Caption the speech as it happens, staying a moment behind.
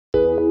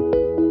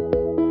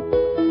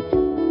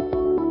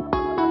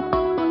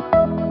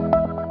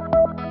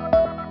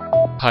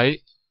Hi,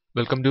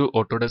 welcome to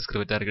Autodesk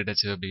Revit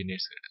Architecture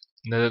Beginners Guide.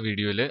 ഇന്നത്തെ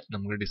വീഡിയോയിൽ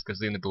നമ്മൾ ഡിസ്കസ്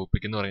ചെയ്യുന്ന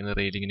ടോപ്പിക് എന്ന് പറയുന്നത്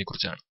റെയിലിങ്ങിനെ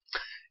കുറിച്ചാണ്.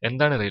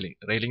 എന്താണ് റെയിലിംഗ്?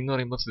 റെയിലിംഗ് എന്ന്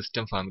പറയുമ്പോൾ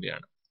സിസ്റ്റം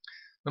ഫാമിലിയാണ്.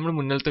 നമ്മൾ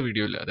മുന്നത്തെ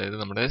വീഡിയോയിൽ, അതായത്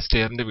നമ്മുടെ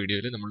സ്റ്റെയറിന്റെ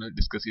വീഡിയോയിൽ നമ്മൾ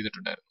ഡിസ്കസ്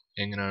ചെയ്തിട്ടുണ്ടായിരുന്നു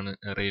എങ്ങനെയാണ്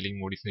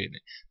റെയിലിംഗ് മോഡിഫൈ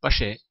ചെയ്യുന്നത്.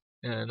 പക്ഷേ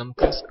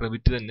നമുക്ക്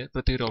റെവിറ്റ് തന്നെ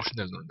പ്രത്യേക ഒരു ഓപ്ഷൻ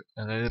തരുന്നുണ്ട്,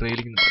 അതായത്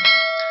റെയിലിംഗ് എന്ന് പറയുന്നത്.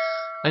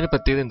 അതിന്റെ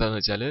പ്രത്യേകത എന്താണെന്ന്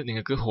വെച്ചാൽ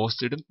നിങ്ങൾക്ക്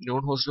ഹോസ്റ്റഡും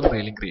നോൺ ഹോസ്റ്റഡും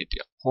റെയിലിംഗ് ക്രിയേറ്റ്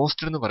ചെയ്യാം.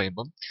 ഹോസ്റ്റഡ് എന്ന്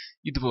പറയുമ്പം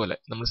ഇതുപോലെ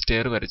നമ്മൾ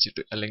സ്റ്റെയർ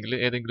വരച്ചിട്ട് അല്ലെങ്കിൽ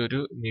ഏതെങ്കിലും ഒരു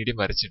മീഡിയം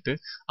വരച്ചിട്ട്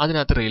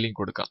അതിനകത്ത് റെയിലിംഗ്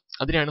കൊടുക്കാം.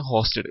 അതിനാണ്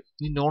ഹോസ്റ്റഡ്.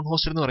 ഇനി നോൺ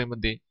ഹോസ്റ്റഡ് എന്ന് പറയുമ്പോൾ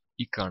ദേ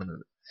ഈ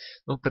കാണുന്നത്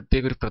നമുക്ക്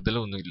പ്രത്യേക ഒരു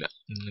പ്രതലമൊന്നുമില്ല,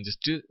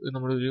 ജസ്റ്റ്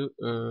നമ്മളൊരു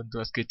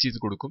സ്കെച്ച് ചെയ്ത്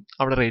കൊടുക്കും,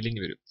 അവിടെ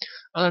റെയിലിംഗ് വരും.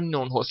 അതാണ്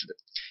നോൺ ഹോസ്റ്റഡ്.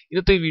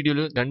 ഇന്നത്തെ ഈ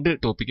വീഡിയോയിൽ രണ്ട്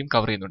ടോപ്പിക്കും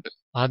കവർ ചെയ്യുന്നുണ്ട്.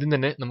 ആദ്യം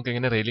തന്നെ നമുക്ക്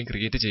എങ്ങനെ റെയിലിംഗ്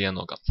ക്രിയേറ്റ് ചെയ്യാൻ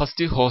നോക്കാം.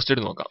 ഫസ്റ്റ്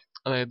ഹോസ്റ്റഡ് നോക്കാം,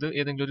 അതായത്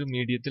ഏതെങ്കിലും ഒരു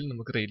മീഡിയത്തിൽ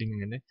നമുക്ക് റെയിലിംഗ്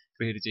എങ്ങനെ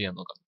ക്രിയേറ്റ് ചെയ്യാൻ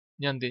നോക്കാം.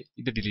 ഞാൻ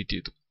ഇത് ഡിലീറ്റ്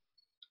ചെയ്തു.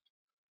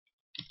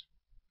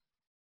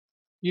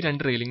 ഈ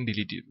രണ്ട് റെയിലിംഗ്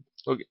ഡിലീറ്റ് ചെയ്തു.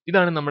 ഓക്കെ,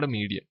 ഇതാണ് നമ്മുടെ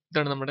മീഡിയം.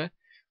 ഇതാണ് നമ്മുടെ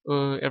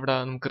എവിടെ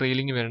നമുക്ക്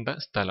റെയിലിംഗ് വേണ്ട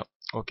സ്ഥലം.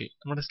 ഓക്കെ,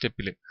 നമ്മുടെ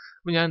സ്റ്റെപ്പിൽ.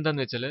 അപ്പോൾ ഞാൻ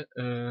എന്താണെന്ന് വെച്ചാൽ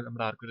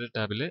നമ്മുടെ ആർക്കിടെക്ചർ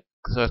ടാബിൽ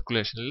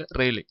സർക്കുലേഷനിൽ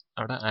റെയിലിംഗ്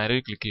അവിടെ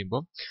ആരോയിൽ ക്ലിക്ക്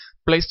ചെയ്യുമ്പോൾ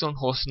പ്ലേസ് ഓൺ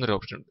ഹോസ്റ്റ് എന്നൊരു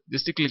ഓപ്ഷൻ ഉണ്ട്.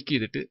 ജസ്റ്റ് ക്ലിക്ക്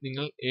ചെയ്തിട്ട്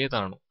നിങ്ങൾ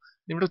ഏതാണോ,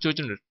 ഇവിടെ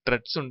ചോദിച്ചിട്ടുണ്ട്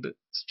ട്രെഡ്സ് ഉണ്ട്,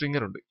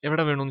 സ്ട്രിങ്ങർ ഉണ്ട്,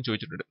 എവിടെ വേണമെന്ന്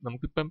ചോദിച്ചിട്ടുണ്ട്.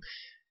 നമുക്കിപ്പം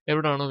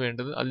എവിടാണോ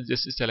വേണ്ടത് അത്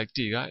ജസ്റ്റ് സെലക്ട്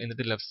ചെയ്യുക.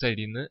 എന്നിട്ട് ലെഫ്റ്റ്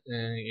സൈഡിൽ നിന്ന്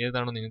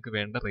ഏതാണോ നിങ്ങൾക്ക്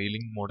വേണ്ട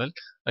റെയിലിംഗ് മോഡൽ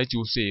അത്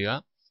ചൂസ് ചെയ്യുക.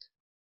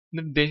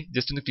 എന്നിട്ട്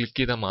ജസ്റ്റ് ഒന്ന് ക്ലിക്ക്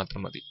ചെയ്താൽ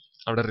മാത്രം മതി,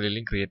 അവിടെ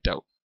റെയിലിംഗ് ക്രിയേറ്റ്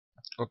ആവും.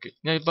 ഓക്കെ,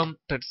 ഞാൻ ഇപ്പം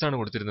ട്രെഡ്സ് ആണ്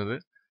കൊടുത്തിരുന്നത്.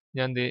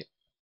 ഞാൻ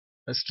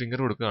സ്ട്രിങ്ങർ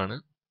കൊടുക്കുകയാണ്.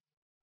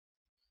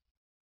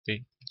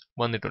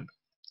 വന്നിട്ടുണ്ട്.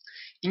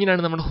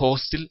 ഇങ്ങനെയാണ് നമ്മുടെ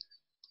ഹോസ്റ്റിൽ,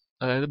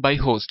 അതായത് ബൈ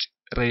ഹോസ്റ്റ്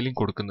റെയിലിംഗ്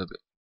കൊടുക്കുന്നത്.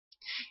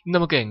 ഇനി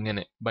നമുക്ക്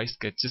എങ്ങനെ ബൈ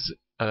സ്കെച്ചസ്,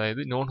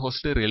 അതായത് നോൺ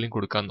ഹോസ്റ്റ് റെയിലിംഗ്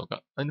കൊടുക്കാൻ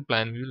നോക്കാം. അതിന്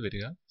പ്ലാൻ വ്യൂവിൽ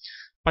വരിക.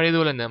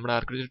 പഴയതുപോലെ തന്നെ നമ്മുടെ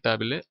ആർക്കിടെക്ചർ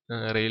ടാബിൽ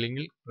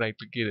റെയിലിംഗിൽ റൈറ്റ്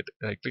ക്ലിക്ക് ചെയ്തിട്ട്,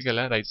 റൈറ്റ് ക്ലിക്ക്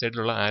അല്ല റൈറ്റ്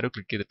സൈഡിലുള്ള ആരോ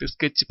ക്ലിക്ക് ചെയ്തിട്ട്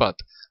സ്കെച്ച്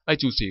പാത്ത് അത്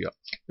ചൂസ് ചെയ്യുക.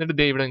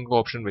 എന്നിട്ട് ഇവിടെ നിങ്ങൾക്ക്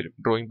ഓപ്ഷൻ വരും,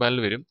 ഡ്രോയിങ് പാനൽ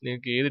വരും.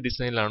 നിങ്ങൾക്ക് ഏത്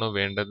ഡിസൈനിലാണോ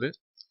വേണ്ടത്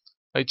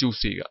അത്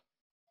ചൂസ് ചെയ്യുക.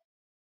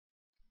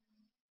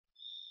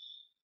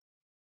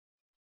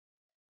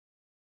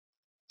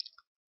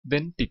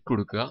 ദെൻ ടിക്ക്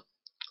കൊടുക്കുക.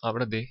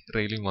 അവിടെ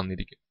റെയിലിംഗ്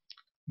വന്നിരിക്കും.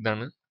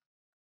 ഇതാണ്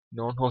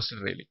നോൺ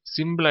ഹോസ്റ്റഡ് റെയിലിംഗ്.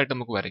 സിമ്പിൾ ആയിട്ട്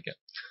നമുക്ക് വരയ്ക്കാം.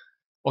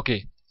 ഓക്കെ,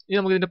 ഇനി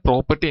നമുക്ക് ഇതിന്റെ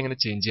പ്രോപ്പർട്ടി എങ്ങനെ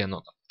ചേഞ്ച് ചെയ്യാൻ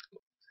നോക്കാം.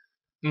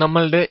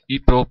 നമ്മളുടെ ഈ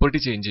പ്രോപ്പർട്ടി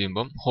ചേഞ്ച്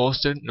ചെയ്യുമ്പം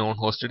ഹോസ്റ്റഡ് നോൺ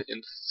ഹോസ്റ്റഡ്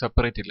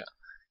സെപ്പറേറ്റ് ഇല്ല.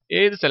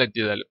 ഏത് സെലക്ട്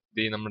ചെയ്താലും,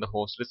 നമ്മുടെ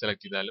ഹോസ്റ്റഡ്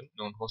സെലക്ട് ചെയ്താലും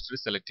നോൺ ഹോസ്റ്റഡ്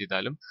സെലക്ട്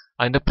ചെയ്താലും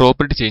അതിന്റെ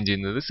പ്രോപ്പർട്ടി ചേഞ്ച്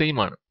ചെയ്യുന്നത്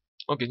സെയിം ആണ്.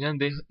 ഓക്കെ, ഞാൻ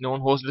നോൺ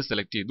ഹോസ്റ്റഡ്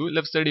സെലക്ട് ചെയ്തു.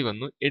 ലെഫ്റ്റ് സൈഡിൽ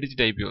വന്നു, എഡിറ്റ്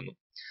ടൈപ്പ് വന്നു.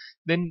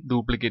 ദെൻ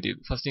ഡ്യൂപ്ലിക്കേറ്റ്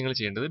ചെയ്തു. ഫസ്റ്റ് നിങ്ങൾ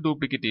ചെയ്യേണ്ടത്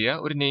ഡ്യൂപ്ലിക്കേറ്റ്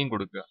ചെയ്യുക, ഒരു നെയിം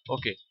കൊടുക്കുക.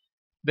 ഓക്കെ,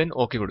 ദെൻ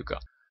ഓക്കെ കൊടുക്കുക.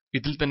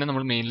 ഇതിൽ തന്നെ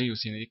നമ്മൾ മെയിൻലി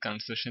യൂസ് ചെയ്യുന്നത് ഈ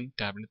കൺസ്ട്രക്ഷൻ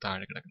ടാബിന്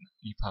താഴെ കിടക്കുന്ന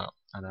ഈ ഭാഗം,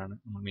 അതാണ്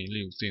നമ്മൾ മെയിൻലി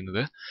യൂസ്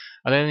ചെയ്യുന്നത്.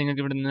 അതായത്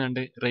നിങ്ങൾക്ക് ഇവിടെ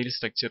നിന്ന് റെയിൽ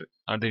സ്ട്രക്ചർ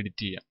അത്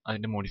എഡിറ്റ് ചെയ്യാം,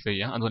 അതിന്റെ മോഡിഫൈ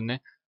ചെയ്യാം. അതുപോലെ തന്നെ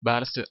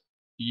ബാലസ്റ്റ്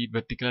ഈ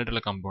വെർട്ടിക്കൽ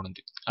ആയിട്ടുള്ള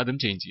കമ്പോണന്റ് അതും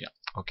ചേഞ്ച് ചെയ്യാം.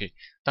 ഓക്കെ,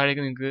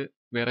 താഴേക്ക് നിങ്ങൾക്ക്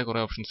വേറെ കുറെ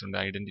ഓപ്ഷൻസ് ഉണ്ട്.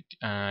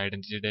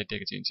 ഐഡന്റിറ്റി ഡാറ്റ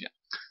ഒക്കെ ചേഞ്ച് ചെയ്യാം.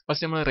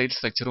 ഫസ്റ്റ് നമ്മൾ റെയിൽ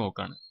സ്ട്രക്ചർ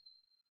നോക്കാണ്,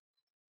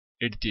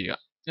 എഡിറ്റ് ചെയ്യുക.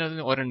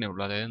 അതിന് ഒരെണ്ണേ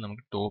ഉള്ളൂ, അതായത്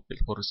നമുക്ക് ടോപ്പിൽ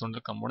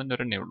ഹൊറിസോണ്ടൽ കമ്പോണന്റ്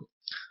ഒരെണ്ണേ ഉള്ളൂ.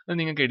 അത്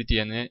നിങ്ങൾക്ക് എഡിറ്റ്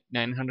ചെയ്യാൻ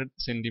 900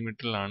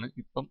 സെന്റിമീറ്ററിലാണ്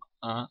ഇപ്പം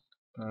ആ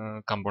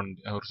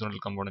കമ്പോണന്റ്, ഹൊറിസോണ്ടൽ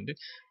കമ്പോണന്റ്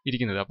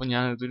ഇരിക്കുന്നത്. അപ്പം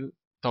ഞാൻ ഇതൊരു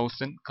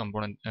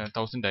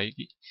 1000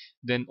 ആക്കി.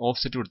 ദെൻ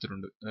ഓഫ്സെറ്റ്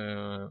കൊടുത്തിട്ടുണ്ട്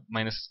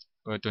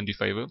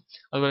 -25.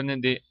 അതുപോലെ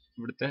തന്നെ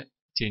ഇവിടുത്തെ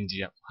ചേഞ്ച്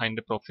ചെയ്യാം.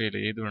 അതിന്റെ പ്രൊഫൈൽ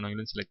ഏത്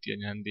വേണമെങ്കിലും സെലക്ട് ചെയ്യാം.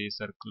 ഞാൻ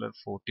സർക്കുലർ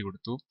 40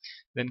 കൊടുത്തു.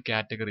 ദെൻ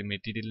കാറ്റഗറി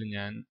മെറ്റീരിയലിൽ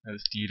ഞാൻ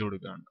സ്റ്റീൽ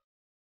കൊടുക്കുകയാണ്.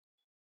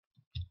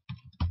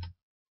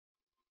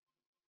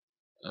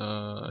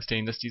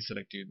 സ്റ്റെയിൻലെസ് സ്റ്റീൽ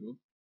സെലക്ട് ചെയ്തു.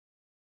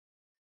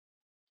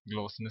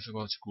 ഗ്ലോസിനെസ്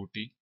കുറച്ച്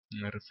കൂട്ടി,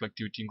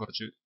 റിഫ്ലക്റ്റിവിറ്റിയും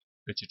കുറച്ച്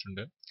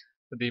വെച്ചിട്ടുണ്ട്.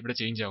 അപ്പോൾ ഇവിടെ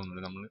ചേഞ്ച്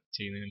ആവുന്നുണ്ട്, നമ്മൾ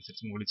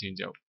ചെയ്യുന്നതിനനുസരിച്ച് മുകളിൽ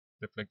ചേഞ്ച് ആവും.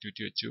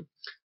 റിഫ്ലക്റ്റിവിറ്റി വെച്ചു.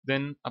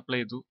 ദെൻ അപ്ലൈ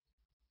ചെയ്തു,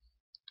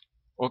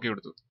 ഓക്കെ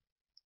കൊടുത്തു.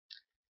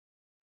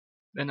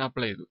 ദെൻ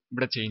അപ്ലൈ ചെയ്തു.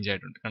 ഇവിടെ ചേഞ്ച്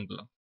ആയിട്ടുണ്ട്,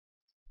 കണ്ടല്ലോ.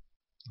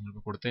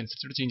 നമ്മളിപ്പോൾ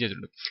കൊടുത്തതനുസരിച്ച് ചേഞ്ച്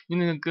ആയിട്ടുണ്ട്. ഇനി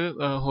നിങ്ങൾക്ക്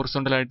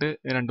ഹൊറിസോണ്ടലായിട്ട്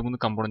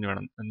 2-3 കമ്പോണന്റ്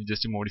വേണം,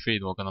 ജസ്റ്റ് മോഡിഫൈ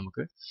ചെയ്ത് നോക്കാം.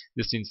 നമുക്ക്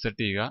ജസ്റ്റ്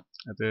ഇൻസെർട്ട് ചെയ്യുക,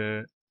 അത്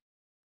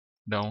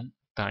ഡൗൺ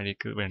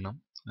താഴേക്ക് വേണം.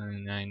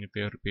 ഞാൻ അതിന്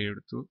പേര്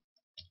എടുത്തു,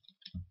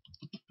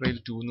 റെയിൽ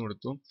 2 എന്ന്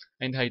കൊടുത്തു.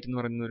 അതിന്റെ ഹൈറ്റ് എന്ന്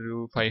പറയുന്നത് ഒരു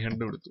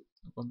 500 കൊടുത്തു.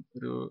 അപ്പം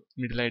ഒരു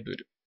മിഡിലായിട്ട്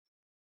വരും.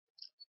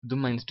 ഇതും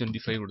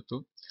 -25 കൊടുത്തു.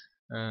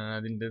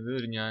 അതിൻ്റെത്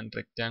ഒരു ഞാൻ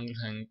റെക്റ്റാങ്കിൾ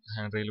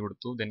ഹാൻഡ് റെയിൽ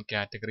കൊടുത്തു. ദെൻ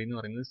കാറ്റഗറി എന്ന്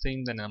പറയുന്നത് സെയിം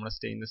തന്നെ, നമ്മുടെ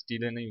സ്റ്റെയിൻലെസ്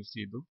സ്റ്റീൽ തന്നെ യൂസ്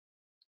ചെയ്തു.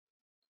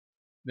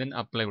 ദെൻ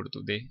അപ്ലൈ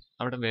കൊടുത്തു.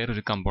 അവിടെ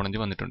വേറൊരു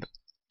കമ്പോണന്റ് വന്നിട്ടുണ്ട്.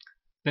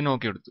 ദെൻ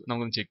ഓക്കെ കൊടുത്തു.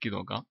 നമുക്കൊന്ന് ചെക്ക് ചെയ്ത്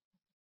നോക്കാം.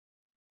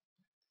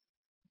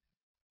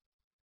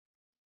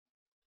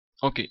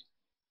 ഓക്കെ,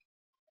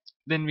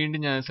 ദെൻ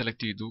വീണ്ടും ഞാൻ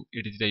സെലക്ട് ചെയ്തു,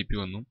 എഡിറ്റ് ടൈപ്പ്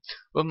വന്നു.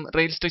 അപ്പം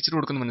റെയിൽ സ്ട്രക്ചർ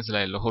കൊടുക്കുന്നത്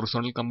മനസ്സിലായല്ലോ.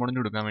 ഹൊറിസോണ്ടൽ കമ്പോണന്റ്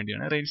കൊടുക്കാൻ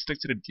വേണ്ടിയാണ് റെയിൽ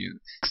സ്ട്രക്ചർ എഡിറ്റ് ചെയ്തത്.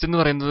 നെക്സ്റ്റ് എന്ന്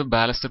പറയുന്നത്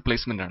ബാലസ്റ്റർ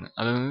പ്ലേസ്മെന്റ് ആണ്.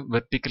 അതായത്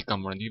വെർട്ടിക്കൽ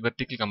കമ്പോണന്റ്. ഈ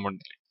വെർട്ടിക്കൽ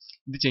കമ്പോണന്റിൽ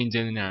ഇത് ചേഞ്ച്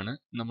ചെയ്യുന്നതിനാണ്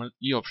നമ്മൾ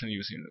ഈ ഓപ്ഷൻ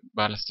യൂസ് ചെയ്യുന്നത്,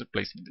 ബാലസ്റ്റർ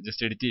പ്ലേസ്മെന്റ്.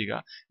 ജസ്റ്റ് എഡിറ്റ് ചെയ്യുക.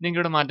 നിങ്ങൾക്ക്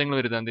ഇവിടെ മാറ്റങ്ങൾ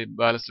വരുത്താൻ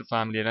ബാലസ്റ്റർ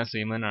ഫാമിലി എല്ലാം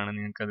സെയിം തന്നെയാണ്,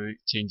 നിങ്ങൾക്ക് അത്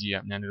ചേഞ്ച്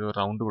ചെയ്യാം. ഞാനൊരു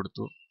റൗണ്ട്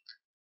കൊടുത്തു.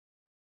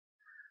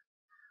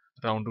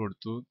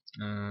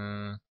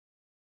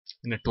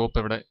 പിന്നെ ടോപ്പ്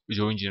എവിടെ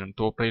ജോയിൻ ചെയ്യണം,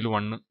 ടോപ്പ് റെയിൽ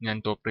 1 ഞാൻ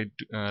ടോപ്പ്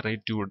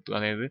റെയിൽ 2 കൊടുത്തു.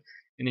 അതായത്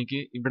എനിക്ക്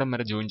ഇവിടം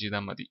വരെ ജോയിൻ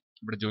ചെയ്താൽ മതി,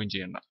 ഇവിടെ ജോയിൻ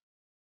ചെയ്യണ്ട.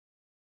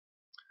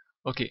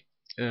 ഓക്കെ,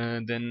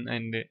 ദെൻ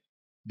അതിൻ്റെ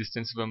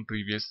ഡിസ്റ്റൻസ് ഫ്രം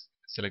പ്രീവിയസ്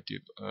സെലക്ട്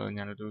ചെയ്തു.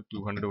 ഞാനൊരു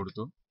 200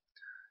 കൊടുത്തു.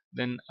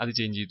 ദെൻ അത്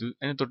ചേഞ്ച് ചെയ്തു.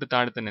 അതിന് തൊട്ട്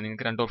താഴെ തന്നെ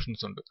നിങ്ങൾക്ക് 2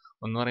 ഓപ്ഷൻസ് ഉണ്ട്.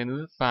 ഒന്ന്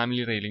പറയുന്നത്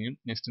ഫാമിലി റെയിലിങ്ങും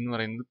നെക്സ്റ്റ് എന്ന്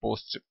പറയുന്നത്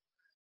പോസ്റ്റ്.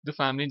 ഇത്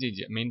ഫാമിലിയും ചേഞ്ച്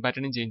ചെയ്യാം, മെയിൻ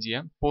പാറ്റേണും ചേഞ്ച്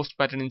ചെയ്യാം, പോസ്റ്റ്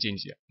പാറ്റേണും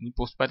ചേഞ്ച് ചെയ്യാം. ഈ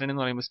പോസ്റ്റ് പാറ്റേൺ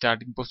എന്ന് പറയുമ്പോൾ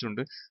സ്റ്റാർട്ടിംഗ് പോസ്റ്റ്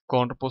ഉണ്ട്,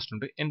 കോർണർ പോസ്റ്റ്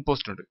ഉണ്ട്, എൻഡ്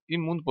പോസ്റ്റ് ഉണ്ട്. ഈ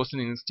 3 പോസ്റ്റ്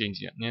നിങ്ങൾക്ക് ചേഞ്ച്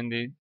ചെയ്യാം. ഞാൻ എന്ത്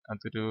ചെയ്യും,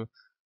 അതൊരു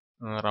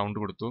റൗണ്ട്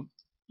കൊടുത്തു,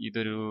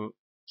 ഇതൊരു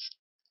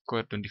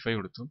സ്ക്വയർ 25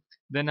 കൊടുത്തു.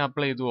 ദെൻ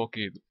അപ്ലൈ ചെയ്തു, ഓക്കെ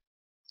ചെയ്തു.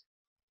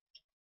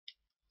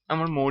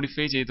 നമ്മൾ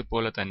മോഡിഫൈ ചെയ്ത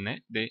പോലെ തന്നെ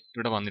ദേ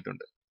ഇവിടെ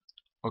വന്നിട്ടുണ്ട്.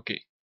 ഓക്കെ,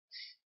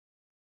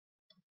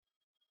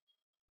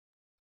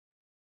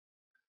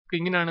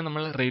 ഇങ്ങനെയാണ്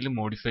നമ്മൾ റെയിൽ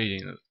മോഡിഫൈ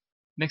ചെയ്യുന്നത്.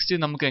 നെക്സ്റ്റ്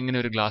നമുക്ക് എങ്ങനെ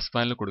ഒരു ഗ്ലാസ്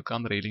പാനൽ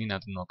കൊടുക്കാം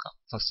റെയിലിങ്ങിനകത്ത് നോക്കാം.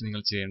 ഫസ്റ്റ്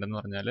നിങ്ങൾ ചെയ്യേണ്ടതെന്ന്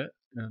പറഞ്ഞാൽ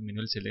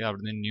മെനുവിൽ ചെല്ലുക,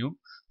 അവിടുന്ന് ന്യൂ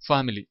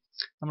ഫാമിലി.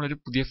 നമ്മളൊരു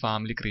പുതിയ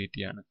ഫാമിലി ക്രിയേറ്റ്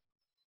ചെയ്യാണ്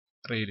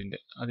റെയിലിൻ്റെ.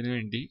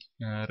 അതിനുവേണ്ടി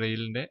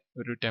റെയിലിൻ്റെ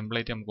ഒരു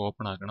ടെംപ്ലേറ്റ് നമുക്ക്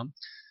ഓപ്പൺ ആക്കണം.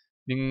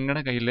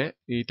 നിങ്ങളുടെ കയ്യിൽ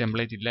ഈ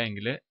ടെംപ്ലേറ്റ് ഇല്ല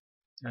എങ്കിൽ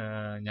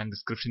ഞാൻ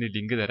ഡിസ്ക്രിപ്ഷനിൽ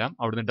ലിങ്ക് തരാം,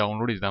 അവിടുന്ന്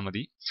ഡൗൺലോഡ് ചെയ്താൽ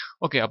മതി.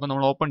 ഓക്കെ, അപ്പോൾ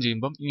നമ്മൾ ഓപ്പൺ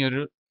ചെയ്യുമ്പം ഈ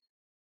ഒരു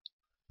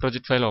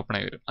പ്രൊജക്ട് ഫയൽ ഓപ്പൺ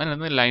ആയി വരും.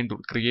 അതിനകത്ത് line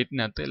rule,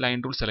 ക്രിയേറ്റിനകത്ത് line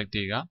rule select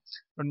ചെയ്യുക.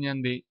 അപ്പോൾ ഞാൻ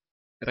എന്ത്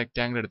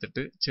റെക്റ്റാങ്കിൾ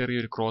എടുത്തിട്ട്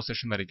ചെറിയൊരു ക്രോസ്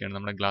സെക്ഷൻ വരയ്ക്കുകയാണ്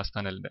നമ്മുടെ ഗ്ലാസ്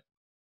പാനലിൻ്റെ.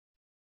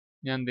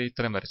 ഞാൻ എന്ത്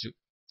ഇത്രയും വരച്ചു.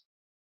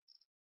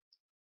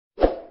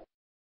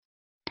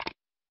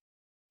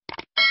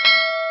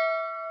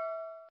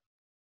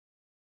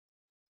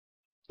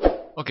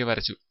 ഓക്കെ,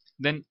 വരച്ചു.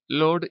 Then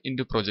load in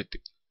to project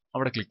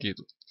അവിടെ ക്ലിക്ക്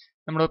ചെയ്തു.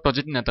 നമ്മുടെ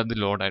പ്രൊജക്റ്റിനകത്ത് അത്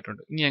ലോഡ്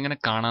ആയിട്ടുണ്ട്. ഇനി എങ്ങനെ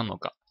കാണാൻ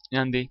നോക്കാം.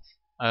 ഞാൻ എന്ത്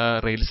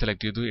റെയിൽ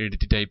സെലക്ട് ചെയ്തു,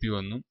 എഡിറ്റ് ടൈപ്പ്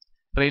വന്നു,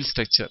 റെയിൽ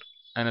സ്ട്രക്ചർ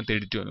അതിനകത്ത്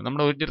എഡിറ്റ് വന്നു.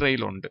 നമ്മുടെ ഒരു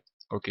റെയിലുണ്ട്.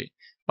 ഓക്കെ,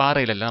 അപ്പോൾ ആ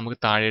റെയിലല്ല, നമുക്ക്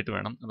താഴെയായിട്ട്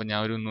വേണം. അപ്പോൾ ഞാൻ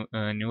ഒരു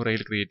ന്യൂ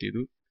റെയിൽ ക്രിയേറ്റ്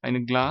ചെയ്തു.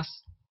 അതിന് ഗ്ലാസ്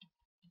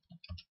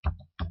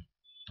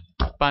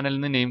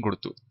പാനലിന് നെയിം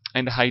കൊടുത്തു.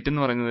 അതിൻ്റെ ഹൈറ്റ്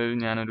എന്ന് പറയുന്നത്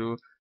ഞാനൊരു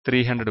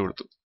 300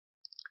 കൊടുത്തു.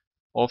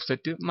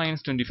 ഓഫ്സെറ്റ്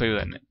 -25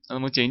 തന്നെ. അത്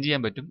നമുക്ക് ചേഞ്ച്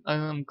ചെയ്യാൻ പറ്റും.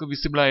 അത് നമുക്ക്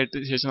വിസിബിൾ ആയിട്ട്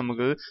ശേഷം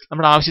നമുക്ക്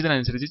നമ്മുടെ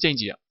ആവശ്യത്തിനനുസരിച്ച്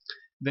ചേഞ്ച് ചെയ്യാം.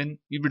 ദെൻ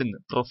ഇവിടുന്ന്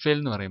പ്രൊഫൈൽ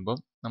എന്ന് പറയുമ്പോൾ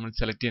നമ്മൾ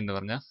സെലക്ട് ചെയ്യുന്നത്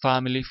പറഞ്ഞാൽ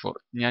ഫാമിലി 4.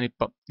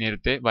 ഞാനിപ്പം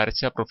നേരത്തെ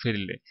വരച്ച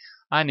പ്രൊഫൈലില്ലേ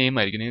ആ നെയിം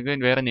ആയിരിക്കും.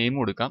 നിങ്ങൾക്ക് വേറെ നെയിം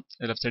കൊടുക്കാം,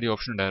 ലെഫ്റ്റ് സൈഡിൽ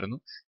ഓപ്ഷൻ ഉണ്ടായിരുന്നു.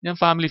 ഞാൻ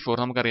ഫാമിലി 4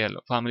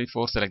 നമുക്കറിയാമല്ലോ, ഫാമിലി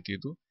 4 സെലക്ട്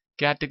ചെയ്തു.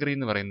 കാറ്റഗറി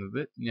എന്ന്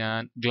പറയുന്നത്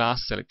ഞാൻ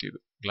ഗ്ലാസ് സെലക്ട് ചെയ്തു.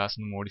 ഗ്ലാസ്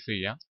ഒന്ന് മോഡിഫൈ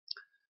ചെയ്യാം,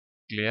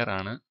 ക്ലിയർ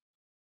ആണ്.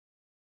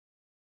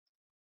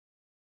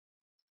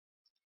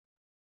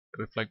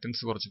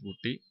 റിഫ്ലക്റ്റൻസ് കുറച്ച്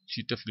കൂട്ടി,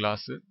 ഷീറ്റ് ഓഫ്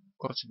ഗ്ലാസ്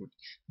കുറച്ച് കൂട്ടി.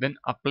 ദെൻ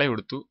അപ്ലൈ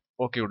കൊടുത്തു,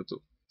 ഓക്കെ കൊടുത്തു.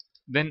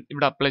 ദെൻ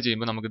ഇവിടെ അപ്ലൈ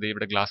ചെയ്യുമ്പോൾ നമുക്ക്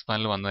ഇവിടെ ഗ്ലാസ്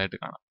പാനൽ വന്നതായിട്ട്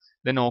കാണാം.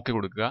 ദെൻ ഓക്കെ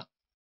കൊടുക്കുക.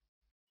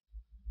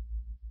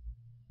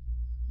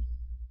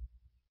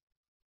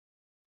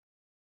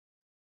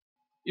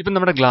 ഇപ്പം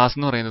നമ്മുടെ ഗ്ലാസ്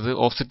എന്ന് പറയുന്നത്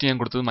ഓഫ്സെറ്റ് ഞാൻ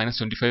കൊടുത്തത്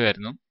 -25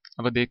 ആയിരുന്നു.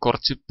 അപ്പോൾ ഇത്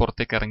കുറച്ച്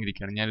പുറത്തേക്ക്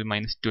ഇറങ്ങിയിരിക്കുകയാണ്. ഞാൻ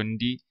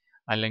 -20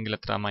 അല്ലെങ്കിൽ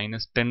എത്ര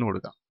 -10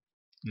 കൊടുക്കാം.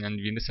 ഞാൻ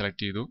വീണ്ടും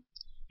സെലക്ട് ചെയ്തു,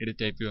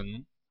 എഡിറ്റ് ടൈപ്പ് വന്നു,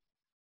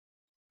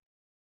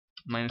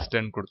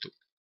 -10 കൊടുത്തു.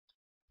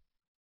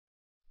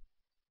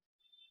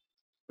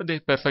 അപ്പോൾ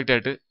ഇത് പെർഫെക്റ്റ്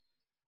ആയിട്ട്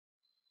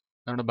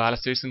നമ്മുടെ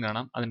ബാലസ്റ്റേഴ്സും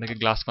കാണാം, അതിൻ്റെയൊക്കെ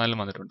ഗ്ലാസ് പാനലും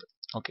വന്നിട്ടുണ്ട്.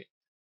 ഓക്കെ,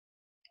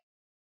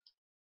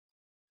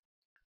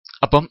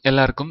 അപ്പം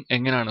എല്ലാവർക്കും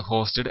എങ്ങനെയാണ്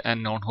hosted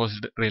and non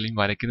hosted railing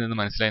വരയ്ക്കുന്നതെന്ന്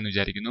മനസ്സിലായെന്ന്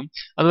വിചാരിക്കുന്നു.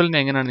 അതുപോലെ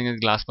തന്നെ എങ്ങനെയാണ്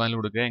നിങ്ങൾക്ക് ഗ്ലാസ് പാനൽ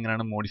കൊടുക്കുക,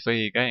 എങ്ങനെയാണ് മോഡിഫൈ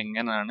ചെയ്യുക,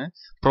 എങ്ങനെയാണ്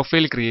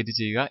പ്രൊഫൈൽ ക്രിയേറ്റ്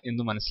ചെയ്യുക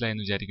എന്ന്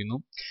മനസ്സിലായെന്ന് വിചാരിക്കുന്നു.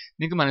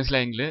 നിങ്ങൾക്ക്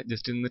മനസ്സിലായെങ്കിൽ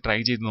ജസ്റ്റ് ഒന്ന് ട്രൈ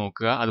ചെയ്ത്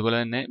നോക്കുക. അതുപോലെ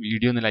തന്നെ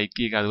വീഡിയോ ഒന്ന് ലൈക്ക്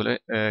ചെയ്യുക, അതുപോലെ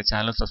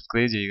ചാനൽ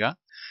സബ്സ്ക്രൈബ് ചെയ്യുക.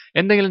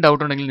 എന്തെങ്കിലും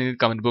ഡൗട്ട് ഉണ്ടെങ്കിൽ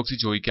നിങ്ങൾക്ക് കമൻറ്റ് ബോക്സിൽ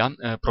ചോദിക്കാം.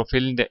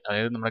 പ്രൊഫൈലിൻ്റെ,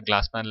 അതായത് നമ്മുടെ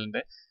ഗ്ലാസ്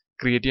പാനലിൻ്റെ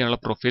ക്രിയേറ്റ്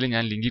ചെയ്യാനുള്ള പ്രൊഫൈൽ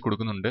ഞാൻ ലിങ്കിൽ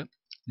കൊടുക്കുന്നുണ്ട്,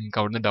 നിങ്ങൾക്ക്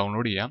അവിടുന്ന്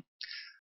ഡൗൺലോഡ് ചെയ്യാം.